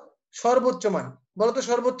বলো তো সর্বোচ্চ মান বলো তো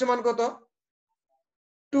সর্বোচ্চ মান কত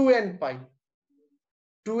 2n পাই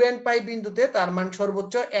 2n পাই বিন্দুতে তার মান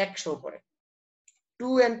সর্বোচ্চ 100 করে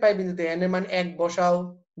 2n পাই বিন্দুতে n এর মান 1 বসাও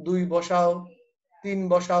 2 বসাও, 3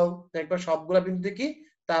 বসাও, দেখবা সবগুলা বিন্দুতে কি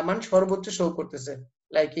তার মান সর্বোচ্চ শো করতেছে।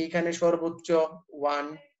 লাইক এখানে সর্বোচ্চ 1,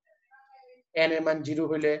 n এর মান 0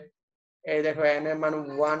 হইলে, এই দেখো n এর মান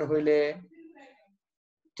 1 হইলে,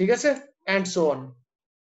 ঠিক আছে, এন্ড সো অন।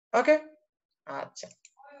 ওকে, আচ্ছা।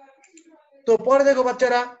 তো পরে দেখো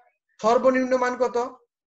বাচ্চারা, সর্বনিম্ন মান কত?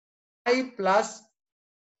 i plus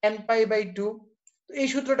n pi by 2। এই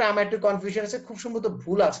সূত্রটা আমার একটু কনফিউশন আছে, খুব সম্ভবত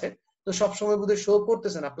ভুল আছে, তো সব সময় বোধহয় শো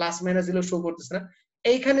করতেছে না, প্লাস মাইনাস দিলেও শো করতেছে না।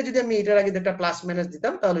 এইখানে যদি আমি এটার আগে একটা প্লাস মাইনাস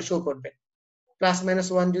দিতাম তাহলে শো করবে। প্লাস মাইনাস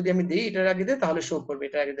 1 যদি আমি দিই এটার আগে দিই তাহলে শো করবে।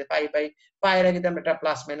 এটার আগে পাই বাই পায়ের আগে আমরা একটা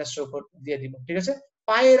প্লাস মাইনাস শো দিয়ে দিব, ঠিক আছে?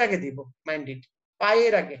 পায়ের আগে দিব, মাইন্ড ইট,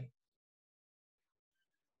 পায়ের আগে।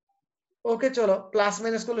 ওকে, চলো প্লাস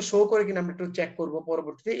মাইনাস করলে শো করে কিনা আমরা একটু চেক করব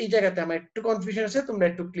পরবর্তীতে। এই জায়গাতে আমার একটু কনফিউশন আছে, তোমরা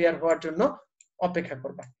একটু ক্লিয়ার হওয়ার জন্য অপেক্ষা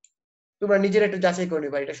করবা। তোমরা নিজের একটু যাচাই করে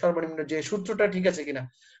নিবা এটা সর্বনিম্ন যে সূত্রটা ঠিক আছে কিনা।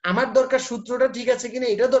 আমার দরকার সূত্রটা ঠিক আছে কিনা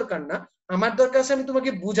এটা দরকার না, আমার দরকার আছে আমি তোমাকে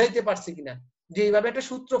বুঝাইতে পারছি কিনা যে এইভাবে একটা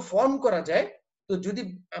সূত্র ফর্ম করা যায়। তো যদি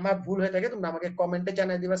আমার ভুল হয়ে থাকে তোমরা আমাকে কমেন্টে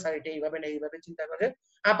জানিয়ে দিবা, স্যার এটা এইভাবে না এইভাবে চিন্তা করে।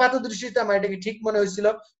 আপাত দৃষ্টিতে আমার এটাকে ঠিক মনে হয়েছিল,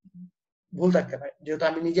 ভুল থাকতে পারে যেহেতু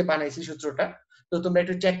আমি নিজে বানাইছি সূত্রটা। তো তোমরা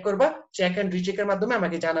একটু চেক করবা, চেক এন্ড রিচেকের মাধ্যমে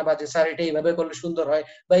আমাকে জানাবা যে স্যার এটা এইভাবে করলে সুন্দর হয়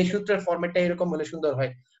বা এই সূত্রের ফরম্যাটটা এরকম হলে সুন্দর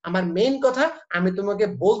হয়। আমার মেইন কথা, আমি তোমাকে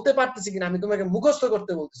বলতে পারতেছি কিনা, আমি তোমাকে মুখস্থ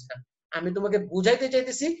করতে বলতেছি না, আমি তোমাকে বুঝাইতে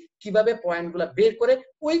চাইতেছি কিভাবে পয়েন্টগুলো বের করে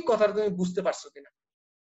ওই কথাটা তুমি বুঝতে পারছো কিনা।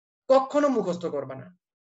 কখনো মুখস্থ করবা না,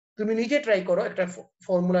 তুমি নিজে ট্রাই করো একটা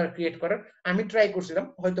ফর্মুলা ক্রিয়েট করার। আমি ট্রাই করছিলাম,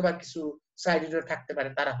 হয়তো বা কিছু সাইড এরর থাকতে পারে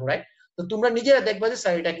তাড়াহুড়ায়। তো তোমরা নিজেরা দেখবা যে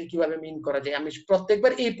স্যার এটাকে কিভাবে মিন করা যায়। আমি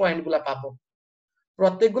প্রত্যেকবার এই পয়েন্টগুলো পাবো,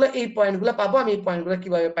 আমি এই পয়েন্টগুলো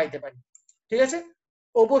কিভাবে পাইতে পারি, ঠিক আছে?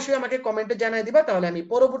 অবশ্যই আমাকে কমেন্টে জানিয়ে দিবা, তাহলে আমি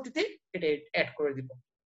পরবর্তীতে এটা অ্যাড করে দিব।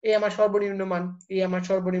 এই আমার সর্বনিম্ন মান, এই আমার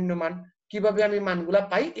সর্বনিম্ন মান, কিভাবে আমি মানগুলা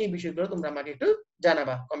পাই এই বিষয়গুলো তোমরা আমাকে একটু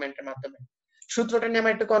জানাবা কমেন্টের মাধ্যমে। সূত্রটা নিয়ে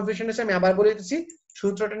আমার একটু কনফিউশন আছে, আমি আবার বলে দিচ্ছি,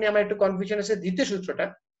 সূত্রটা নিয়ে আমার একটু কনফিউশন আছে। দ্বিতীয় সূত্রটা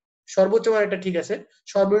সর্বোচ্চ মান এটা ঠিক আছে,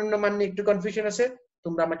 সর্বনিম্ন মান নিয়ে একটু কনফিউশন আছে,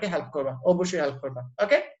 তোমরা আমাকে হেল্প করবা, অবশ্যই হেল্প করবা।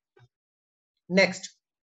 ওকে, নেক্সট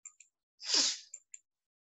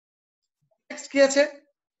কি আছে?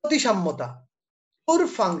 প্রতিসাম্যতা। জোড়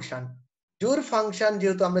ফাংশন, জোড় ফাংশন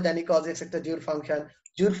যেহেতু আমরা জানি cosx একটা জোড় ফাংশন,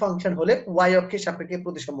 জোড় ফাংশন হলে y অক্ষের সাপেক্ষে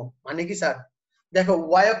প্রতিসাম্য। মানে কি স্যার? দেখো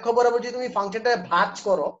y অক্ষ বরাবর যদি তুমি ফাংশনটা ভাঁজ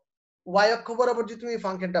করো, y অক্ষ বরাবর যদি তুমি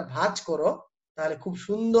ফাংশনটা ভাঁজ করো তাহলে খুব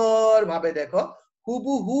সুন্দর ভাবে দেখো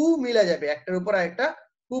হুবহু মিলে যাবে, একটার উপর আরেকটা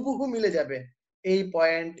হুবহু মিলে যাবে। এই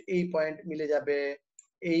পয়েন্ট মিলে যাবে,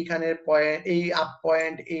 এইখানের পয়েন্ট, এই আপ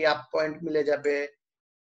পয়েন্ট এই আপ পয়েন্ট মিলে যাবে,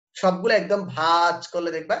 সবগুলো একদম ভাঁজ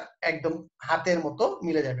করলে দেখবা একদম হাতের মতো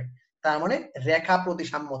মিলে যাবে। তার মানে রেখা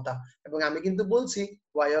প্রতিসাম্যতা। এবং আমি কিন্তু বলছি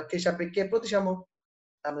y অক্ষের সাপেক্ষে প্রতিসাম্য,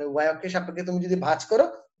 তার মানে y অক্ষের সাপেক্ষে তুমি যদি ভাঁজ করো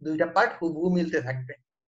দুইটা পার্ট হুবহু মিলতে থাকবে।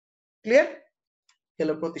 ক্লিয়ার?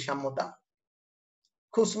 হলো প্রতিসাম্যতা।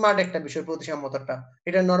 খুব স্মার্ট একটা বিষয় প্রতিসাম্যতাটা,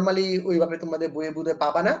 এটা নরমালি ওইভাবে তোমাদের বইয়ে বুঝে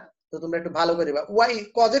পাবা না। তো তোমরা একটু ভালো করে দিবা, y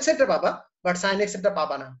cosx এটা পাবা বাট sinx এটা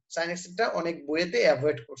পাবা না, sinx এটা অনেক বইয়েতে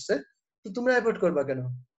অ্যাভয়েড করছে। তো তোমরা অ্যাভয়েড করবা কেন?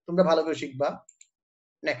 তোমরা ভালো করে শিখবা।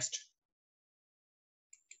 নেক্সট,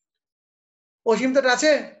 অসীমতাটা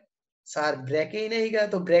আছে স্যার, ব্রেকই নেই,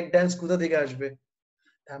 তো ব্রেক ডান্স কোথা থেকে আসবে?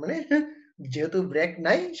 তার মানে যেহেতু ব্রেক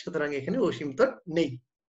নাই সুতরাং এখানে অসীমতা নেই।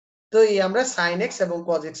 তো এই আমরা sin x এবং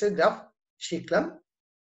cos x এর গ্রাফ শিখলাম।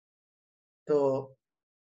 তো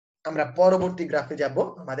আমরা পরবর্তী গ্রাফে যাব,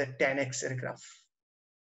 আমাদের tan x এর গ্রাফ।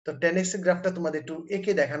 তো tan x এর গ্রাফটা তোমাদের একটু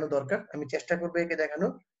এঁকে দেখানো দরকার, আমি চেষ্টা করবো এঁকে দেখানো।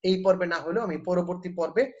 এই পর্বে না হলেও আমি পরবর্তী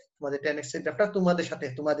পর্বে তোমাদের tan x এর গ্রাফটা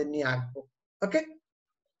তোমাদের নিয়ে আঁকবো। ওকে,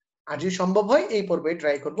 আর যদি সম্ভব হয় এই পর্বে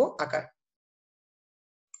ট্রাই করবো আঁকার।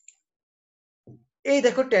 এই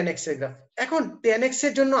দেখো tan x এর গ্রাফ। এখন tan x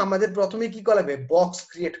এর জন্য আমাদের প্রথমে কি করা হবে? বক্স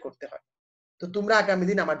ক্রিয়েট করতে হয়। তো তোমরা আগামী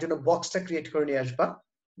দিন আমার জন্য বক্সটা ক্রিয়েট করে নিয়ে আসবা,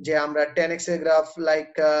 যে আমরা tan x এর গ্রাফ লাইক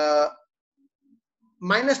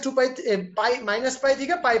 -2 পাই মাইনাস পাই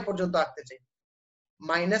থেকে পাই পর্যন্ত আঁকতে চাই,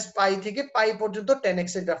 মাইনাস পাই থেকে পাই পর্যন্ত tan x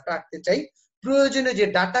এর গ্রাফটা আঁকতে চাই। প্রয়োজনে যে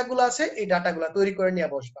ডাটাগুলো আছে এই ডাটাগুলো তৈরি করে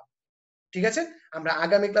নিয়ে বসবা, ঠিক আছে? আমরা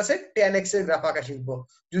আগামী ক্লাসে tan x এর গ্রাফ আঁকা শিখবো।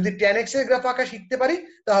 যদি tan x এর গ্রাফ আঁকা শিখতে পারি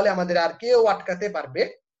তাহলে আমাদের আর কেউ আটকাতে পারবে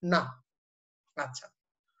না। আচ্ছা,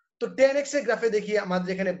 তো tan x এর গ্রাফে দেখি আমাদের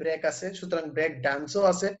এখানে ব্রেক আছে, সুতরাং ব্রেক ডান্সও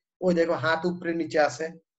আছে। ওই দেখো হাত উপরে নিচে আছে,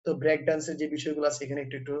 তো ব্রেক ডান্সের যে বিষয়গুলো আছে এখানে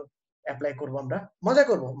একটু একটু অ্যাপ্লাই করবো, আমরা মজা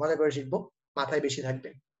করব, মজা করে শিখবো, মাথায় বেশি থাকবে।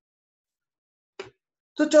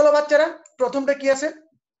 তো চলো বাচ্চারা, প্রথমটা কি আছে?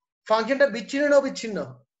 ফাংশনটা বিচ্ছিন্ন না অবিচ্ছিন্ন?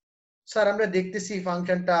 স্যার আমরা দেখতেছি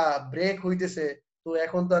ফাংশনটা ব্রেক হইতেছে, তো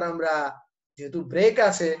এখন তো আর আমরা, যেহেতু ব্রেক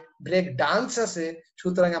আছে, ব্রেক ডান্স আছে,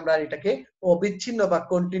 সুতরাং আমরা এটাকে অবিচ্ছিন্ন বা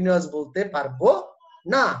কন্টিনিউয়াস বলতে পারবো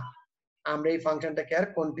না। আমরা এই ফাংশনটাকে আর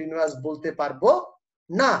কন্টিনিউয়াস বলতে পারবো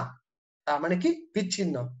না, তার মানে কি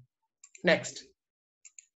বিচ্ছিন্ন। Next,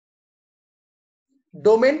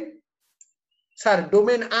 domain. স্যার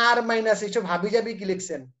ডোমেন আর মাইনাস এইসব হাবিজাবি কি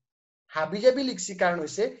লিখছেন? হাবিজাবি লিখছি কারণ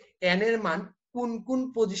হচ্ছে এন এর মান কোন কোন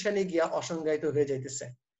পজিশনে গিয়া অসংজ্ঞায়িত হয়ে যাইতেছে।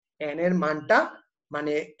 এন এর মানটা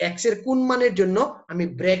মানে এক্স এর কোন মানের জন্য আমি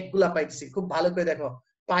ব্রেক গুলা পাইতেছি। খুব ভালো করে দেখো,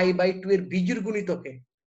 π/2 এর বিজোড় গুণিতকে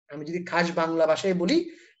আমি যদি খাস বাংলা ভাষায় বলি,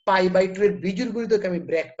 π/2 এর বিজোড় গুণিতকে আমি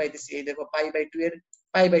ব্রেক পাইতেছি। এই দেখো π/2 এর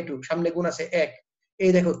π/2 সামনে গুণ আছে 1,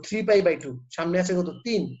 এই দেখো 3π/2 সামনে আছে কত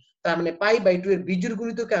 3, তার মানে π/2 এর বিজোড়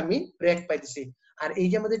গুণিতকে আমি ব্রেক পাইতেছি। আর এই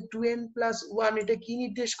যে আমাদের 2n+1 এটা কি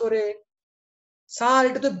নির্দেশ করে? স্যার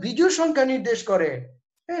এটা তো বিজোড় সংখ্যা নির্দেশ করে।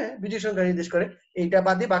 হ্যাঁ, বিজোড় সংখ্যা নির্দেশ করে। এইটা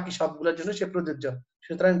বাদে বাকি সবগুলোর জন্য সে প্রযোজ্য।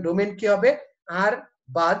 সুতরাং ডোমেন কি হবে? আর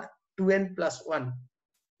বাদ 2n+1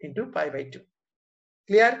 ইনটু π/2।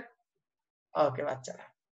 ক্লিয়ার? ওকে বাচ্চারা,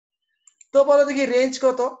 তো বলো দেখি রেঞ্জ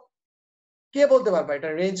কত? কে বলতে পারবে এটা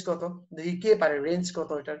রেঞ্জ কত? দেখি কে পারে রেঞ্জ কত,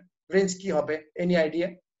 এটার রেঞ্জ কি হবে? Any idea?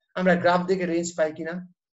 আমরা গ্রাফ দেখে রেঞ্জ পাই কিনা?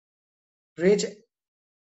 রেঞ্জ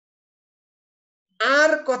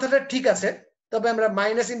আর কথাটা ঠিক আছে, তবে আমরা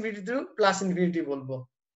 -∞ টু +∞ বলবো।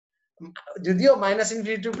 যদিও -∞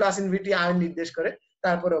 টু +∞ আর নির্দেশ করে,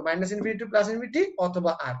 তারপরেও -∞ টু +∞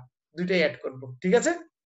 অথবা আর দুইটাই অ্যাড করব। ঠিক আছে,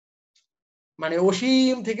 মানে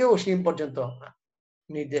অসীম থেকে অসীম পর্যন্ত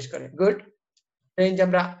নির্দেশ করে। গুড, রেঞ্জ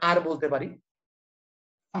আমরা আর বলতে পারি,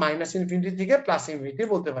 -∞ থেকে +∞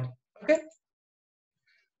 বলতে পারি। ওকে,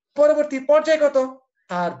 পরবর্তী পর্যায় কত?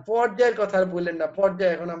 আর পর্যায়ের কথা আর বললেন না,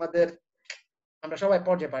 পর্যায় এখন আমাদের আমরা সবাই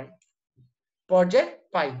পর্যায় পাই, পর্যায়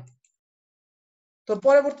পাই। তো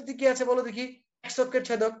পরবর্তীতে কি আছে বলো দেখি? এক্স অক্ষের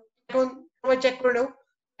ছেদক। এখন সবাই চেক করে নাও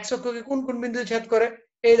এক্স অক্ষকে কোন কোন বিন্দুতে ছেদ করে।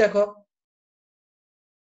 এই দেখো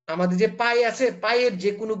আমাদের যে পাই আছে, পাইয়ের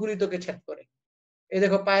যে কোনো গুণিতকে ছেদ করে। এই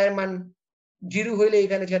দেখো পায়ের মান 0 হইলে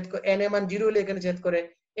এখানে ছেদ করে, এন এর মান 0 হইলে এখানে ছেদ করে,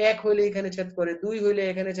 1 হইলে এখানে ছেদ করে, 2 হইলে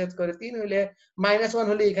এখানে ছেদ করে, 3 হইলে -1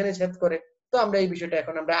 হইলে এখানে ছেদ করে। তো আমরা এই বিষয়টা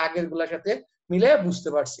এখন আমরা আগের গুলার সাথে মিলে বুঝতে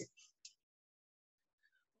পারছি।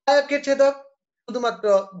 ওয়াই অক্ষের ছেদক শুধুমাত্র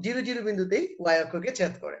 0 0 বিন্দুতেই ওয়াই অক্ষকে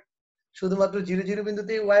ছেদ করে, শুধুমাত্র 0 0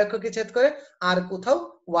 বিন্দুতেই ওয়াই অক্ষকে ছেদ করে, আর কোথাও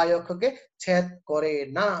ওয়াই অক্ষকে ছেদ করে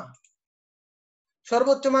না।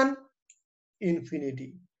 সর্বোচ্চ মান ইনফিনিটি,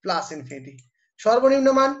 +∞। সর্বনিম্ন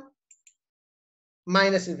মান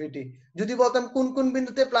 -∞। যদি বলতাম কোন কোন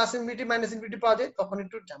বিন্দুতে +∞, -∞ পাওয়া যায়, তখন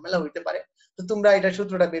একটু ঝামেলা হইতে পারে। তো তোমরা এটা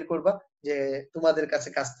সূত্রটা বের করবা, যে তোমাদের কাছে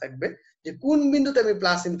কাজ থাকবে যে কোন বিন্দুতে আমি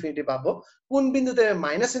 +∞ পাবো, কোন বিন্দুতে আমি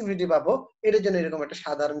 -∞ পাবো, এটার জন্য এরকম একটা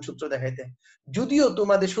সাধারণ সূত্র দেখাইতে। যদিও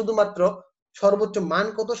তোমাদের শুধুমাত্র সর্বোচ্চ মান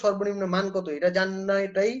কত, সর্বনিম্ন মান কত এটা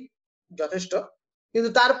জানাটাই যথেষ্ট, কিন্তু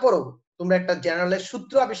তারপরেও তোমরা একটা জেনারেল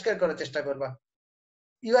সূত্র আবিষ্কার করার চেষ্টা করবা।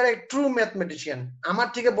 You R a true mathematician, আমার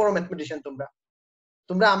থেকে বড় ম্যাথমেটিশিয়ান তোমরা,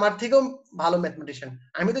 তোমরা আমার থেকেও ভালো ম্যাথমেটিশিয়ান।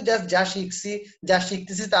 আমি তো জাস্ট যা শিখছি, যা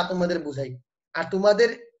শিখতেছি তা তোমাদের বুঝাই। আর তোমাদের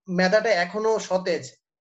মেধাটা এখনো সতেজ,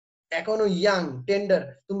 এখনো ইয়াং, টেন্ডার,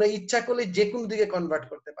 তোমরা ইচ্ছা করলে যে কোনো দিকে কনভার্ট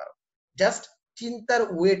করতে পারো। জাস্ট চিন্তার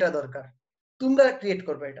ওয়েটা দরকার। তোমরা ক্রিয়েট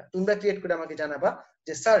করবে এটা, তোমরা ক্রিয়েট করে আমাকে জানাবা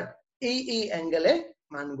যে স্যার এই অ্যাঙ্গেলে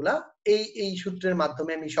মানগুলা এই সূত্রের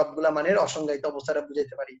মাধ্যমে আমি সবগুলা মানের অসংজ্ঞায়িত অবস্থাটা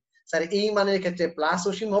বুঝাইতে পারি। স্যার এই মানের ক্ষেত্রে প্লাস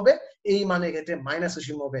অসীম হবে, এই মানের ক্ষেত্রে মাইনাস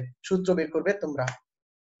অসীম হবে, সূত্র বের করবে তোমরা।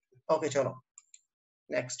 ওকে চলো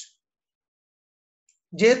নেক্সট।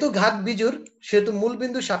 যেহেতু ঘাত বিজুর সেহেতু মূল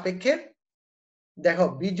বিন্দু সাপেক্ষে, দেখো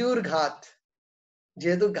বিজুর ঘাত,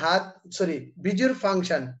 যেহেতু ঘাত সরি বিজুর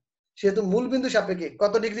ফাংশন, সেহেতু মূল বিন্দু সাপেক্ষে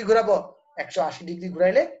কত ডিগ্রি ঘোরাবো? 180 ডিগ্রি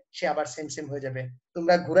ঘুরাইলে সে আবার সেম সেম হয়ে যাবে।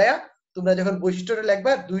 তোমরা ঘুরায়া তোমরা যখন বৈশিষ্ট্যটা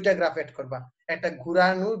লিখবা, দুইটা গ্রাফ অ্যাড করবা, একটা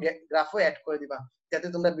ঘুরানো গ্রাফও অ্যাড করে দিবা, যাতে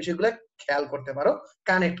তোমরা বিষয়গুলো খেয়াল করতে পারো,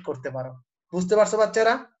 কানেক্ট করতে পারো। বুঝতে পারছো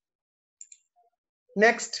বাচ্চারা?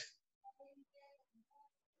 নেক্সট,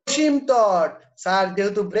 অসীম তট। স্যার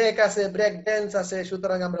যেহেতু ব্রেক আছে, ব্রেক ড্যান্স আছে,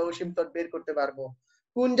 সুতরাং আমরা অসীম তট বের করতে পারবো।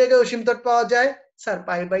 কোন জায়গায় অসীম তট পাওয়া যায়? স্যার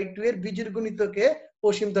π/2 এর বিজোড় গুণিতকে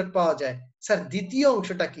অসীম তট পাওয়া যায়। স্যার দ্বিতীয়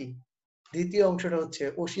অংশটা কি? দ্বিতীয় অংশটা হচ্ছে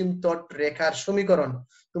অসীম তট রেখার সমীকরণ।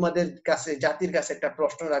 তোমাদের কাছে জাতির কাছে একটা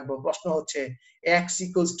প্রশ্ন রাখবো, প্রশ্ন হচ্ছে x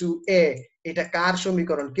 = a, এটা কার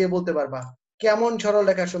সমীকরণ? কে বলতে পারবা? কেমন সরল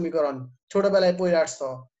রেখার সমীকরণ? ছোটবেলায় পড়ে আসছো,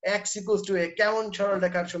 x = a কেমন সরল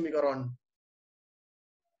রেখার সমীকরণ?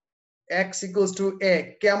 x = a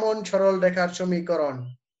কেমন সরল রেখার সমীকরণ?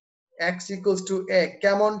 x = a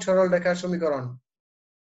কেমন সরল রেখার সমীকরণ?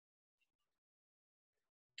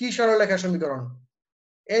 কি সরল রেখার সমীকরণ?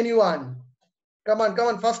 anyone, come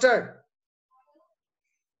on faster.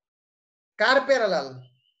 Car parallel?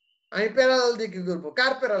 আমি প্যারালাল দিয়ে কি করব?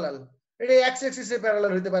 কার প্যারালাল? এটা x অ্যাক্সিসের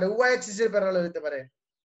প্যারালাল হতে পারে, y অ্যাক্সিসের প্যারালাল হতে পারে।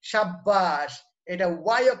 শাবাশ, এটা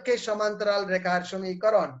y অক্ষের সমান্তরাল রেখার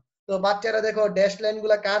সমীকরণ। তো বাচ্চারা দেখো ড্যাশ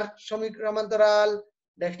লাইনগুলো কার সমান্তরাল,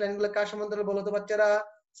 ড্যাশ লাইনগুলো কার সমান্তরাল বলো তো বাচ্চারা?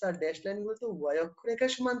 স্যার ড্যাশ লাইনগুলো তো y অক্ষ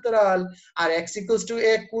রেখার সমান্তরাল। আর x =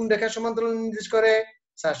 a কোন রেখার সমান্তরাল নির্দেশ করে?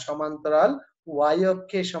 স্যার সমান্তরাল y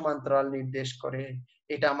অক্ষের সমান্তরাল নির্দেশ করে।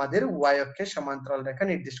 এটা আমাদের y অক্ষের সমান্তরাল রেখা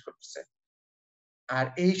নির্দেশ করতেছে। আর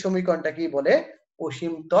এই সমীকরণটা কি বলে?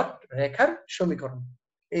 অসীম তট রেখার সমীকরণ।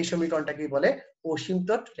 এই সমীকরণটা কি বলে? অসীম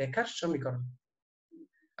তট রেখার সমীকরণ।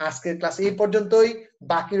 আজকের ক্লাস এই পর্যন্তই।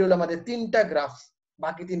 বাকি রইল আমাদের 3টা গ্রাফ।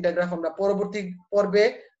 বাকি 3টা গ্রাফ আমরা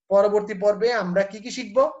পরবর্তী পর্বে আমরা কি কি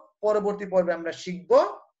শিখব? পরবর্তী পর্বে আমরা শিখব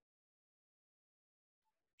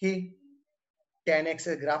কি tanx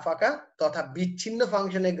এর গ্রাফ আঁকা তথা বিচ্ছিন্ন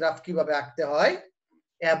ফাংশনের গ্রাফ কিভাবে আঁকতে হয়,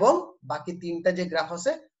 এবং বাকি 3টা যে গ্রাফ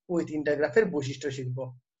আছে ওই 3টা গ্রাফের বৈশিষ্ট্য শিখব।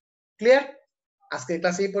 ক্লিয়ার? আজকের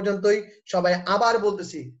ক্লাস এই পর্যন্তই। সবাই আবার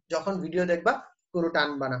বলতেছি, যখন ভিডিও দেখবা কোনো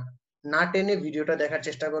টানবা না, না টেনে ভিডিওটা দেখার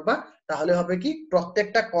চেষ্টা করবা। তাহলে হবে কি,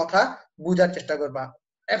 প্রত্যেকটা কথা বোঝার চেষ্টা করবা,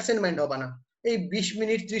 অ্যাবসেন্ট মাইন্ড হবা না। এই 20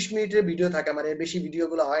 মিনিট 30 মিনিটের ভিডিও থাকে আমার, এর বেশি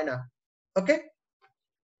ভিডিওগুলো হয় না। ওকে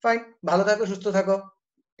ফাইন, ভালো থাকো, সুস্থ থাকো,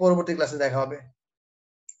 পরবর্তী ক্লাসে দেখা হবে।